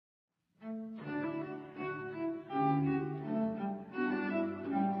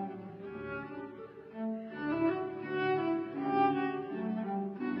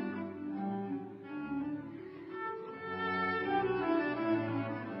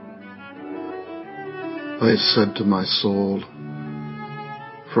I said to my soul,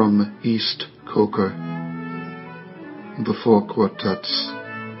 from East Coker, the Four Quartets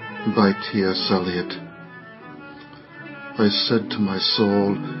by T.S. Eliot. I said to my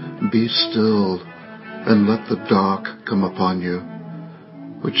soul, be still, and let the dark come upon you,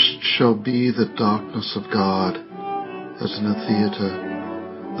 which shall be the darkness of God, as in a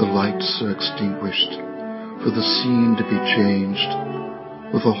theatre the lights are extinguished, for the scene to be changed,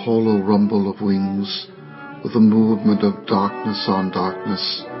 with a hollow rumble of wings, with a movement of darkness on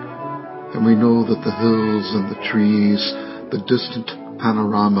darkness. And we know that the hills and the trees, the distant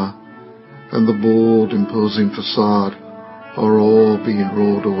panorama, and the bold imposing facade are all being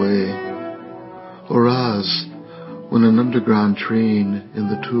rolled away. Or as, when an underground train in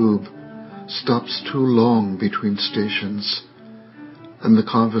the tube stops too long between stations, and the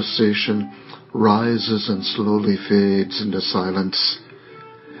conversation rises and slowly fades into silence,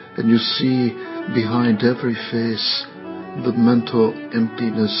 and you see behind every face the mental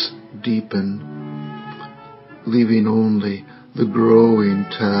emptiness deepen, leaving only the growing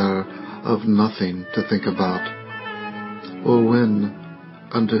terror of nothing to think about. Or when,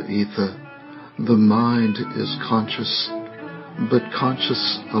 under ether, the mind is conscious, but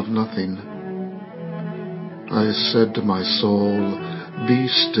conscious of nothing. I said to my soul, be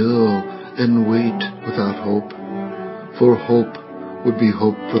still and wait without hope, for hope would be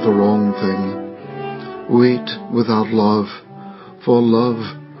hope for the wrong thing. Wait without love, for love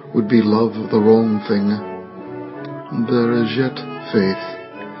would be love of the wrong thing. There is yet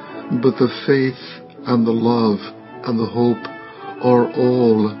faith, but the faith and the love and the hope are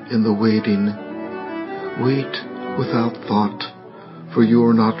all in the waiting. Wait without thought, for you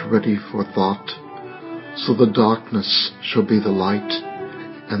are not ready for thought. So the darkness shall be the light,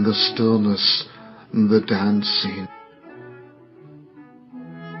 and the stillness the dancing.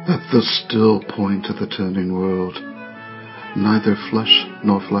 At the still point of the turning world, neither flesh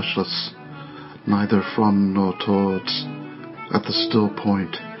nor fleshless, neither from nor towards, at the still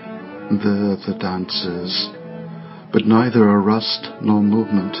point, there the dance is, but neither arrest nor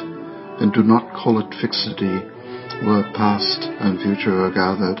movement, and do not call it fixity, where past and future are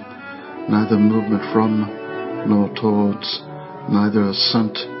gathered, neither movement from nor towards, neither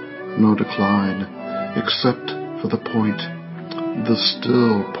ascent nor decline, except for the point, the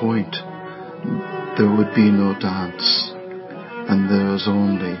still point. There would be no dance, and there is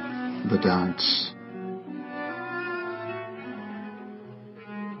only the dance.